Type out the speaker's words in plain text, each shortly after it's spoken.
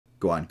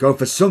Go on, go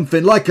for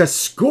something like a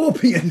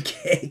scorpion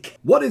kick.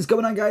 What is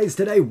going on, guys?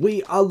 Today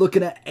we are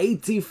looking at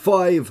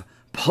 85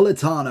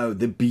 Politano.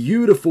 The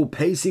beautiful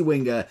Pacey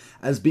winger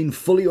has been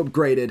fully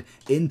upgraded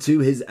into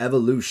his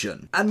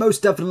evolution. And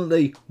most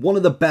definitely one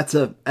of the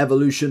better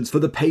evolutions for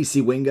the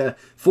Pacey winger.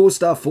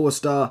 4-star,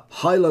 4-star,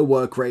 high-low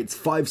work rates,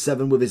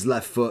 5'7" with his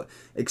left foot.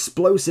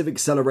 Explosive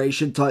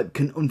acceleration type,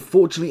 can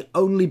unfortunately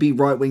only be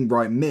right wing,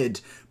 right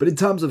mid, but in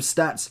terms of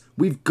stats,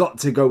 we've got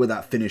to go with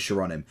that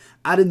finisher on him.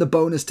 Adding the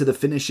bonus to the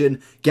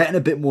finishing, getting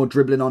a bit more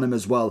dribbling on him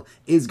as well,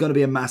 is going to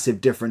be a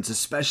massive difference,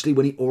 especially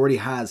when he already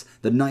has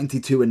the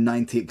 92 and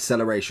 90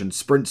 acceleration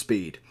sprint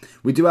speed.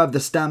 We do have the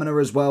stamina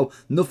as well,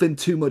 nothing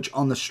too much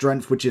on the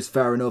strength, which is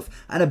fair enough,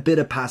 and a bit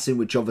of passing,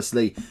 which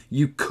obviously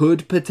you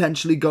could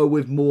potentially go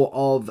with more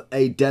of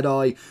a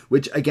Deadeye,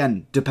 which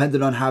again,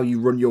 depending on how you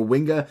run your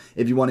winger,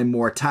 if you want him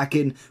more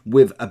attacking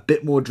with a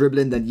bit more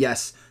dribbling, then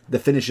yes, the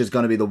finisher is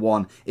going to be the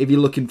one. If you're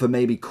looking for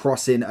maybe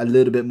crossing a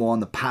little bit more on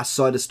the pass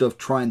side of stuff,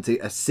 trying to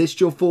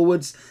assist your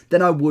forwards,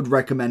 then I would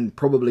recommend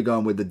probably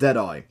going with the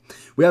Deadeye.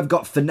 We have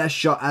got finesse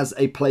shot as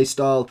a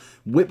playstyle,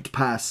 whipped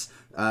pass.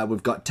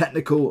 We've got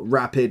technical,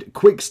 rapid,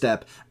 quick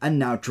step, and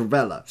now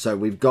Travella. So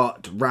we've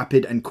got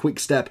rapid and quick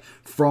step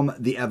from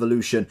the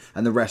evolution,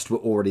 and the rest were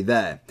already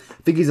there.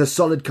 I think he's a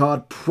solid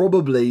card,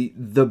 probably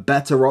the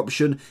better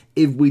option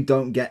if we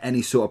don't get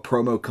any sort of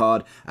promo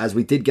card, as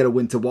we did get a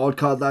winter wild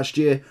card last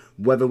year.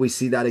 Whether we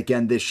see that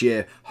again this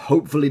year,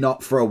 hopefully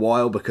not for a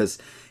while, because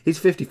he's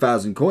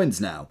 50,000 coins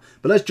now.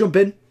 But let's jump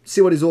in, see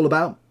what he's all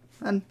about,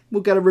 and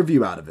we'll get a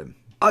review out of him.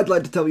 I'd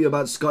like to tell you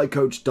about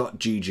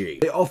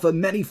skycoach.gg. They offer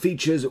many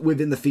features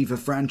within the FIFA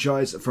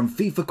franchise, from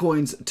FIFA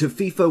coins to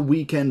FIFA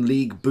Weekend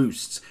League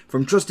boosts,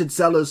 from trusted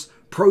sellers,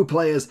 pro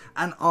players,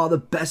 and are the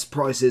best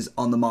prices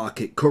on the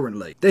market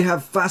currently. They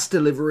have fast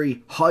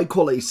delivery, high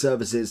quality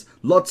services,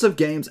 lots of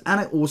games,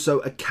 and also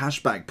a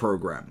cashback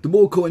program. The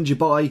more coins you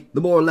buy,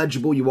 the more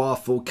eligible you are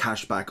for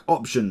cashback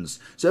options.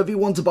 So if you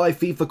want to buy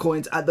FIFA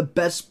coins at the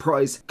best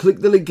price, click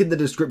the link in the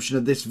description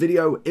of this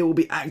video. It will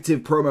be active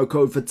promo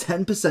code for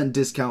 10%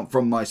 discount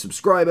from my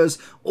subscribers.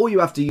 All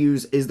you have to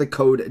use is the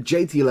code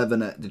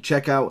JT11 at the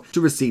checkout to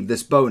receive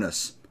this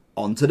bonus.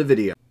 On to the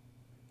video.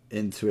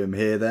 Into him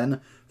here then.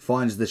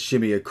 Finds the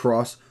shimmy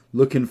across,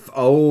 looking for,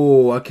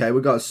 oh, okay,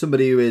 we got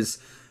somebody who is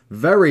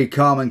very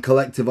calm and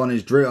collective on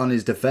his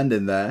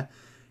defending there.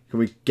 Can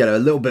we get a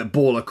little bit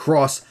ball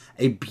across?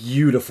 A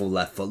beautiful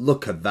left foot.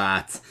 Look at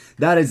that.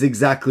 That is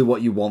exactly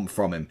what you want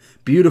from him.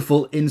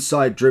 Beautiful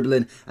inside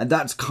dribbling, and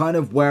that's kind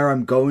of where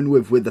I'm going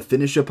with the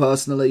finisher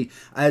personally,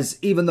 as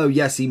even though,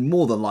 yes, he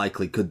more than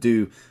likely could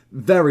do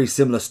very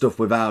similar stuff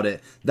without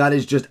it, that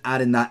is just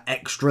adding that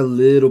extra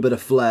little bit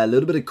of flair, a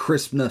little bit of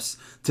crispness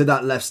to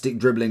that left stick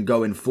dribbling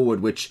going forward,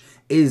 which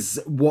is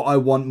what I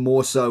want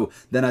more so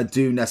than I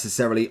do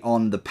necessarily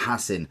on the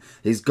passing.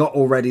 He's got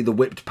already the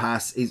whipped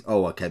pass.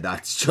 Oh, okay,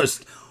 that's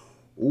just...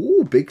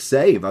 Ooh, big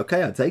save.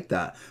 Okay, I'll take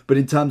that. But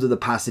in terms of the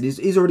passing,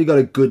 he's already got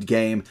a good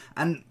game,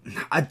 and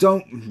I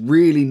don't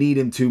really need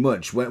him too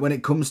much. When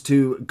it comes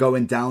to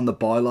going down the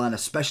byline,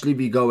 especially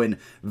if you're going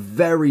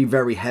very,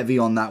 very heavy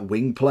on that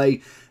wing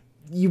play,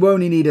 you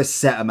only need a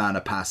set amount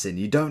of passing.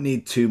 You don't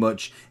need too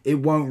much. It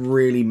won't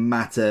really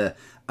matter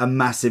a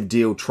massive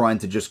deal trying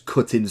to just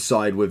cut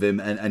inside with him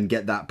and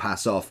get that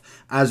pass off,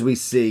 as we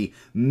see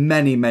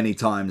many, many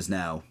times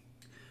now.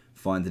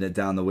 Finding it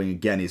down the wing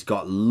again. He's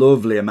got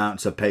lovely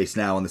amounts of pace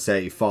now on this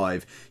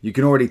 85. You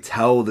can already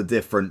tell the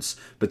difference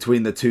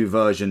between the two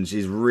versions.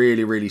 He's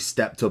really, really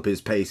stepped up his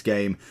pace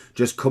game.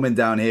 Just coming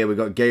down here, we've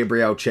got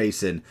Gabriel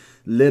chasing.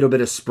 Little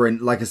bit of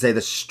sprint. Like I say,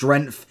 the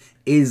strength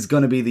is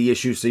going to be the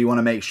issue, so you want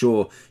to make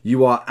sure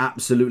you are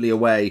absolutely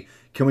away.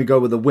 Can we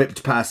go with a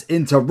whipped pass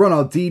into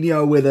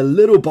Ronaldinho with a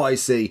little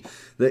Pacey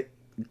that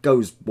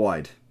goes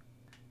wide?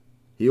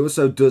 He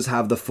also does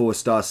have the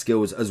 4-star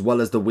skills as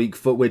well as the weak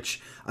foot,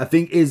 which I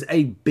think is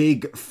a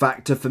big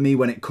factor for me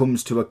when it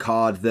comes to a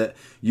card that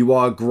you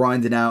are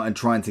grinding out and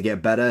trying to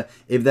get better.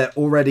 If they're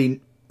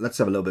already... Let's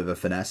have a little bit of a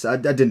finesse. I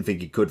didn't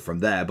think he could from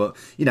there, but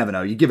you never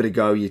know. You give it a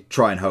go, you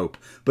try and hope.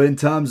 But in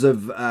terms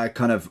of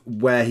kind of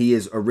where he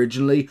is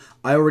originally,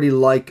 I already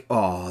like...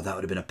 Oh, that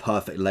would have been a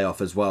perfect layoff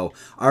as well.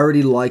 I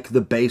already like the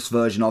base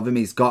version of him.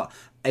 He's got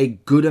a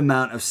good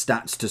amount of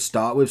stats to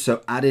start with,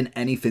 so adding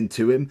anything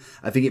to him,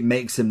 I think it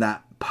makes him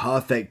that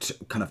perfect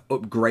kind of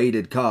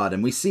upgraded card.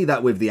 And we see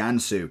that with the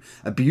Ansu,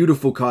 a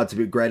beautiful card to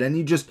be upgraded,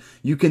 and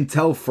you can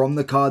tell from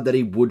the card that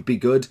he would be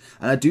good.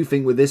 And I do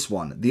think with this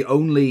one, the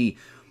only...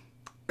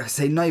 I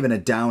say not even a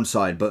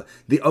downside, but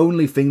the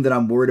only thing that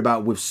I'm worried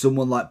about with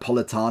someone like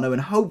Politano,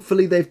 and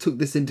hopefully they've took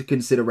this into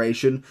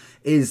consideration,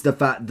 is the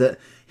fact that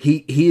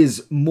he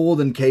is more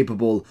than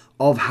capable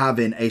of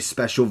having a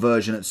special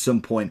version at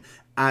some point,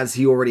 as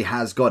he already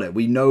has got it.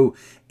 We know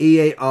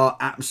EA are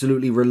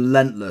absolutely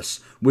relentless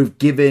with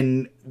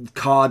giving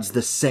cards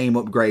the same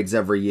upgrades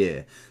every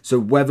year. So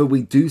whether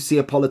we do see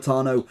a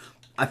Politano,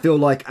 I feel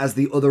like as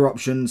the other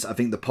options, I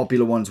think the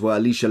popular ones were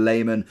Alicia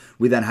Lehman,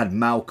 we then had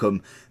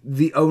Malcolm.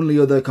 The only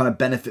other kind of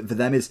benefit for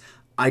them is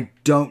I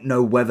don't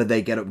know whether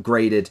they get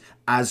upgraded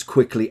as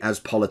quickly as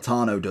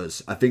Politano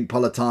does. I think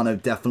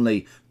Politano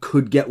definitely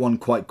could get one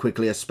quite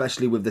quickly,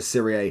 especially with the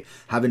Serie A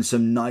having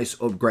some nice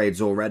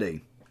upgrades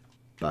already.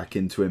 Back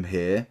into him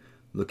here,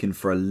 looking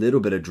for a little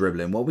bit of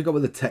dribbling. What we got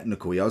with the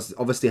technical? He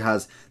obviously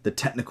has the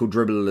technical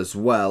dribbler as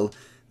well.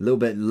 A little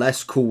bit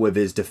less cool with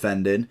his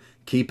defending.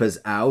 Keeper's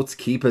out.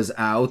 Keeper's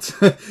out.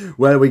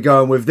 Where are we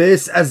going with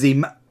this? As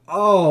he...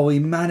 Oh, he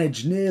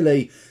managed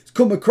nearly. It's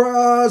come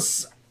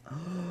across.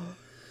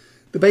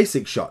 The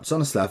basic shots,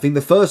 honestly, I think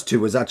the first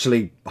two was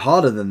actually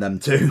harder than them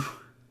two.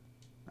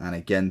 And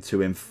again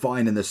to him,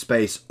 finding the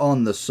space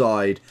on the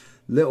side.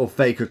 Little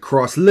fake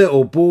across,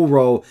 little ball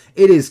roll.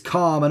 It is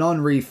calm and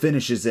Henry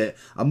finishes it.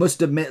 I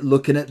must admit,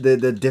 looking at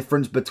the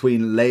difference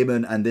between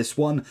Lehmann and this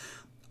one,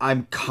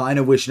 I'm kind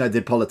of wishing I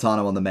did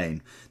Politano on the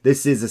main.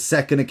 This is a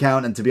second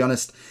account, and to be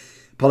honest,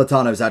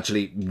 Politano is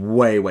actually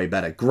way, way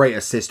better. Great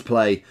assist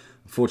play.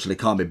 Unfortunately,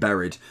 can't be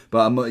buried.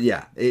 But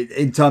yeah,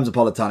 in terms of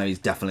Politano, he's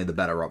definitely the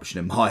better option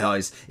in my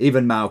eyes.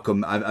 Even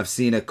Malcolm, I've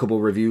seen a couple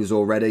reviews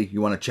already.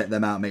 You want to check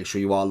them out, make sure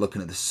you are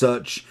looking at the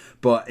search.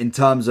 But in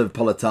terms of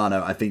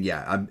Politano, I think,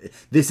 yeah,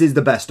 this is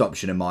the best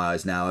option in my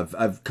eyes now.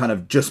 I've kind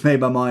of just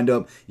made my mind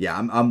up. Yeah,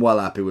 I'm well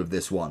happy with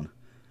this one.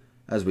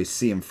 As we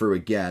see him through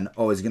again.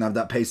 Oh, he's going to have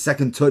that pace.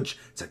 Second touch.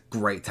 It's a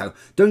great tackle.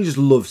 Don't you just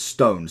love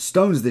Stones?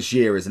 Stones this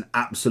year is an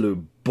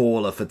absolute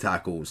baller for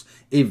tackles.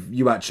 If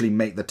you actually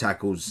make the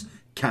tackles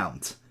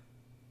count.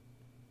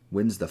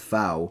 Wins the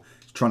foul.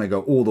 He's trying to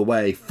go all the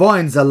way.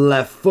 Finds a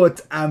left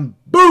foot and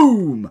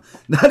boom!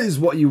 That is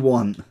what you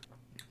want.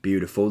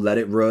 Beautiful. Let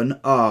it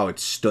run. Oh,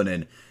 it's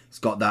stunning. It's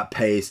got that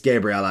pace.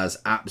 Gabriel has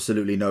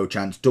absolutely no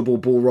chance. Double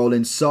ball roll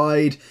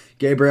inside.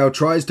 Gabriel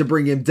tries to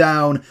bring him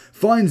down.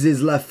 Finds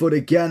his left foot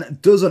again.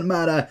 Doesn't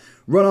matter.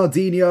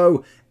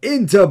 Ronaldinho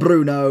into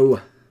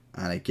Bruno.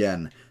 And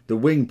again, the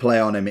wing play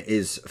on him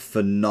is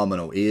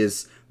phenomenal. He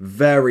is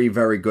very,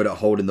 very good at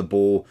holding the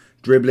ball.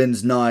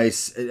 Dribbling's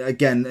nice.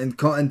 Again, in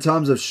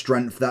terms of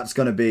strength, that's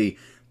going to be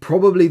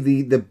probably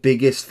the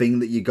biggest thing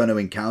that you're going to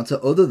encounter.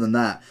 Other than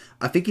that,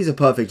 I think he's a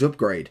perfect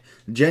upgrade.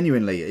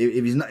 Genuinely,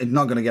 if he's not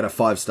going to get a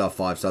 5-star,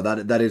 5-star,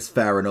 that is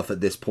fair enough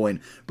at this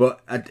point. But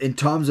in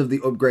terms of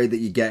the upgrade that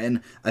you're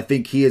getting, I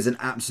think he is an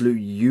absolute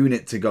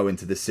unit to go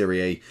into the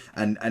Serie A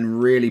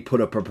and really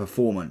put up a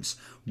performance.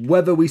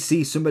 Whether we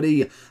see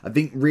somebody, I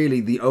think really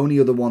the only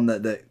other one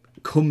that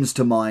comes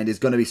to mind is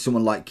going to be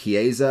someone like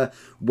Chiesa.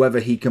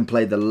 Whether he can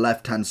play the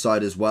left-hand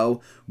side as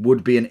well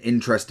would be an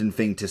interesting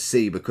thing to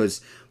see,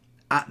 because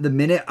at the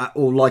minute,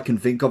 all I can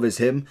think of is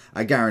him.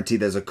 I guarantee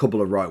there's a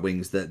couple of right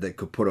wings that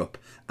could put up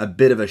a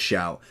bit of a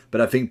shout. But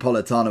I think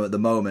Politano at the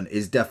moment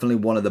is definitely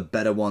one of the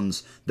better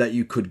ones that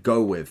you could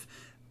go with.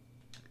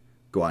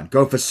 Go on,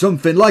 go for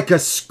something like a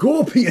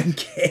scorpion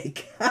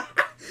kick.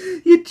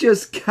 You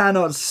just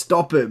cannot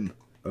stop him.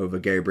 Over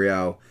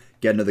Gabriel.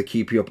 Get another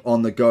keepy up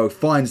on the go.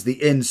 Finds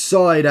the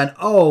inside and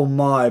oh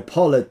my,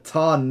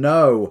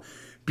 Politano.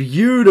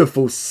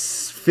 Beautiful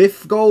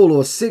 5th goal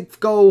or 6th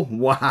goal.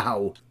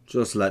 Wow.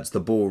 Just lets the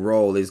ball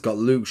roll. He's got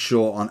Luke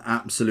Shaw on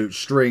absolute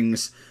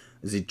strings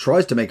as he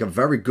tries to make a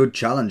very good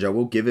challenge. I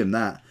will give him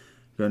that.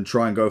 Going to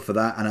try and go for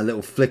that. And a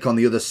little flick on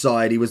the other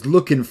side. He was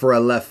looking for a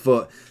left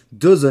foot.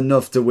 Does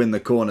enough to win the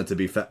corner, to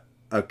be fair.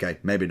 Okay,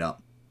 maybe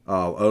not.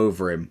 Oh,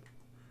 over him.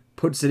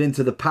 Puts it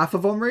into the path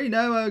of Henry.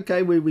 No,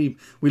 okay, we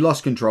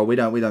lost control. We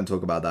don't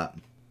talk about that.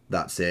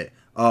 That's it.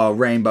 Oh,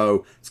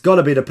 Rainbow. It's got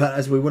to be the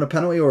penalty. We won a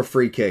penalty or a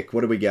free kick.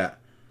 What do we get?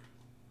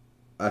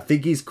 I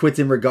think he's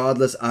quitting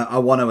regardless. I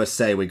want to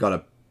say we got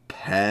a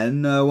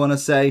pen, I want to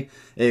say.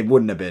 It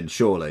wouldn't have been,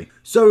 surely.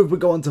 So if we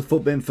go on to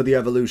Footbin for the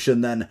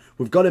evolution, then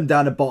we've got him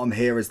down at bottom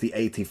here as the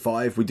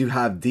 85. We do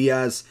have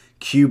Diaz,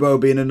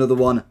 Cubo being another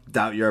one.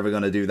 Doubt you're ever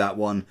going to do that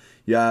one.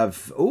 You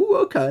have, oh,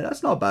 okay,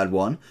 that's not a bad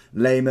one.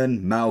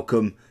 Lehmann,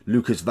 Malcolm,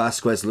 Lucas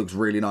Vasquez looks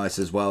really nice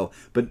as well.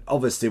 But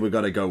obviously we've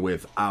got to go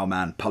with our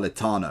man,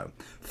 Politano.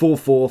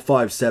 4'4",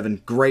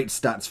 5'7", great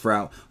stats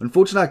throughout.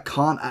 Unfortunately, I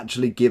can't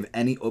actually give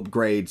any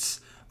upgrades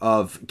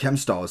of chem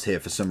stars here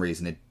for some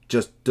reason. It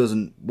just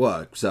doesn't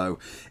work. So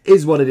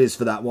is what it is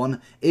for that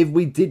one. If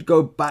we did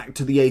go back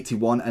to the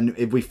 81 and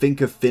if we think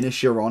of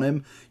finisher on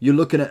him, you're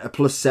looking at a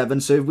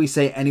 +7. So if we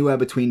say anywhere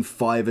between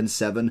 5 and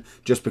 7,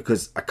 just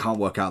because I can't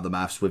work out the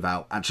maths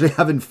without actually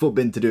having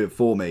Footbin to do it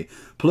for me.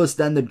 Plus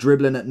then the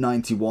dribbling at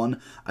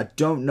 91. I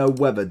don't know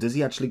whether, does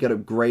he actually get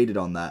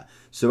upgraded on that?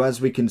 So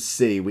as we can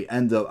see, we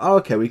end up, oh,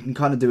 okay, we can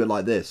kind of do it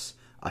like this,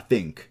 I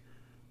think.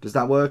 Does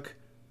that work?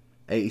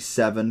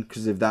 87,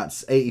 because if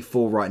that's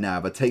 84 right now,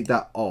 if I take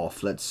that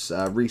off, let's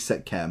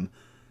reset chem.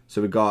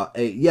 So we got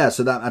 8, yeah,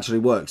 so that actually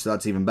works, so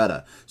that's even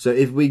better. So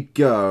if we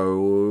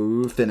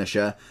go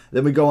finisher,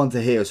 then we go on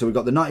to here. So we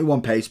got the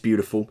 91 pace,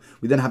 beautiful.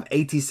 We then have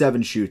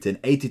 87 shooting,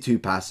 82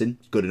 passing,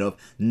 good enough,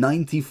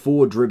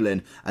 94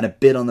 dribbling, and a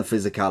bit on the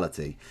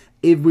physicality.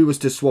 If we was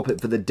to swap it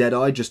for the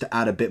Deadeye, just to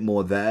add a bit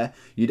more there,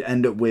 you'd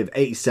end up with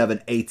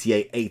 87,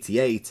 88,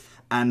 88,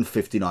 and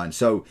 59.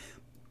 So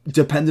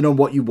depending on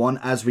what you want,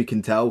 as we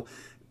can tell,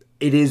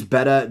 it is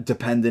better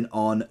depending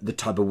on the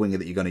type of winger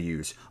that you're going to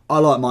use. I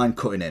like mine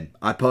cutting in.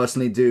 I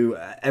personally do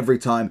every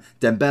time.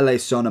 Dembele,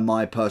 Son are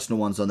my personal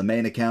ones on the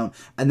main account,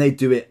 and they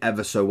do it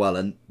ever so well.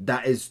 And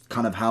that is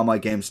kind of how my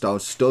game style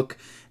stuck.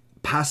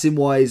 Passing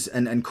wise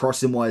and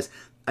crossing wise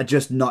are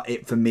just not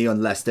it for me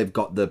unless they've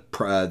got the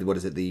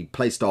the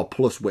playstyle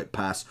plus whip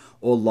pass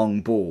or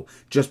long ball,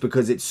 just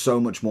because it's so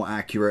much more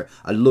accurate.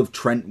 I love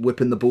Trent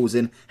whipping the balls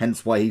in,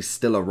 hence why he's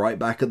still a right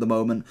back at the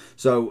moment.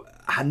 So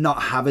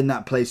not having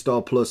that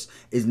playstyle plus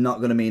is not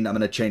going to mean I'm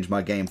going to change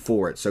my game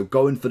for it. So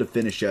going for the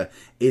finisher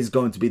is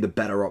going to be the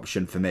better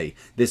option for me.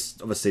 This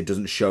obviously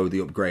doesn't show the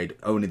upgrade,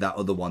 only that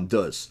other one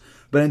does.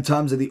 But in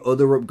terms of the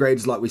other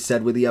upgrades, like we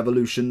said with the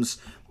evolutions,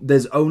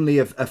 there's only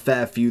a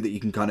fair few that you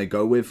can kind of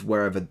go with,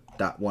 wherever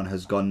that one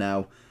has gone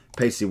now.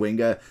 Pacey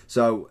winger.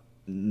 So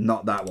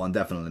not that one,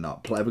 definitely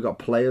not. We've got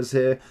players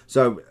here.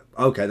 So,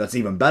 okay, that's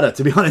even better.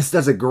 To be honest,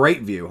 that's a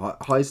great view.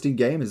 Highest in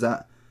game, is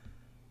that?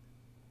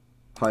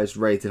 Highest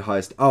rated,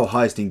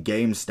 highest in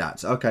game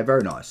stats. Okay,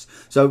 very nice.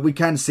 So we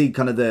can see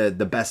kind of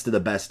the best of the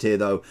best here,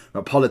 though.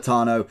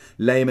 Politano,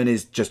 Lehmann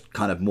is just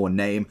kind of more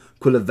name.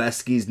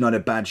 Kuleveski's not a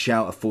bad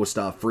shout, a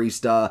 4-star,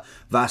 3-star.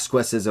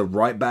 Vasquez is a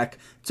right back.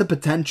 It's a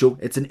potential.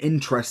 It's an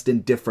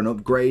interesting, different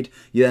upgrade.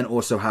 You then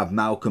also have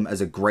Malcolm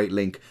as a great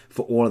link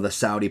for all of the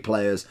Saudi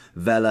players.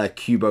 Vela,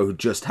 Kubo, who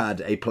just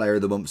had a player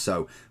of the month,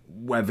 so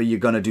whether you're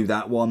going to do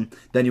that one.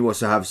 Then you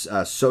also have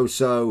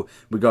Soso.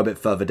 We go a bit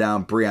further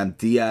down. Brian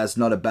Diaz,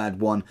 not a bad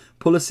one.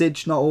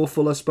 Pulisic, not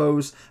awful, I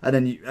suppose. And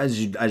then,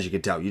 as you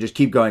can tell, you just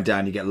keep going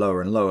down. You get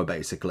lower and lower,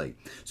 basically.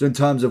 So in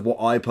terms of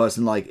what I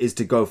personally like is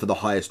to go for the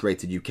highest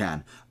rated you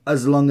can,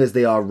 as long as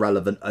they are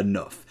relevant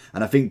enough.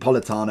 And I think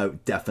Politano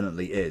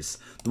definitely is.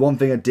 The one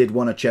thing I did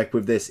want to check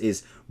with this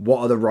is,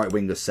 what are the right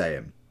wingers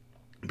saying?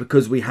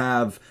 Because we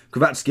have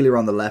Kvaratskhelia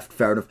on the left,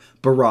 fair enough.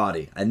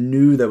 Berardi, I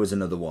knew there was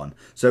another one.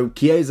 So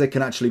Chiesa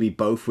can actually be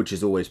both, which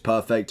is always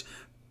perfect.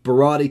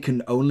 Berardi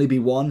can only be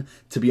one.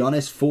 To be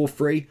honest,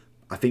 4-3,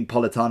 I think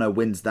Politano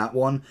wins that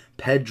one.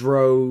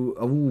 Pedro,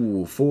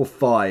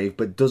 4-5,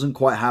 but doesn't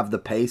quite have the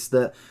pace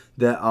that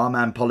our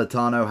man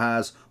Politano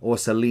has, or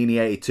Salini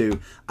 82.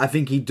 I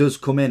think he does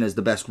come in as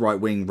the best right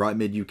wing, right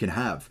mid you can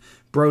have.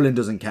 Brolin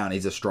doesn't count,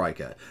 he's a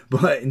striker.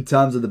 But in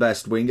terms of the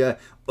best winger,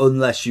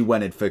 unless you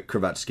went in for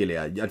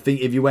Kvaratskhelia, I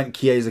think if you went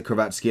Chiesa,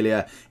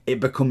 Kvaratskhelia,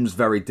 it becomes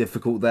very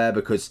difficult there,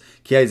 because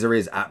Chiesa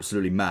is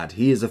absolutely mad.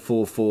 He is a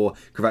 4-4,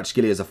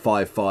 Kvaratskhelia is a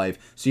 5-5,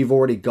 so you've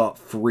already got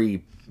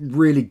 3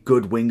 really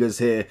good wingers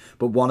here,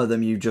 but one of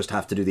them you just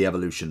have to do the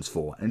evolutions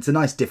for. And it's a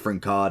nice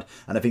different card,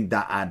 and I think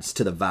that adds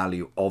to the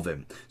value of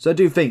him. So I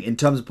do think, in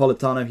terms of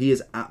Politano, he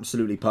is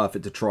absolutely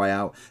perfect to try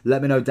out.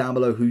 Let me know down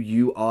below who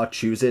you are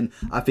choosing.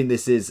 I think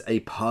this is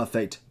a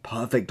perfect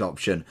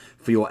option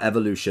for your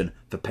evolution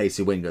for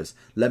pacey wingers.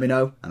 Let me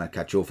know, and I'll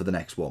catch you all for the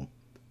next one.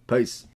 Peace.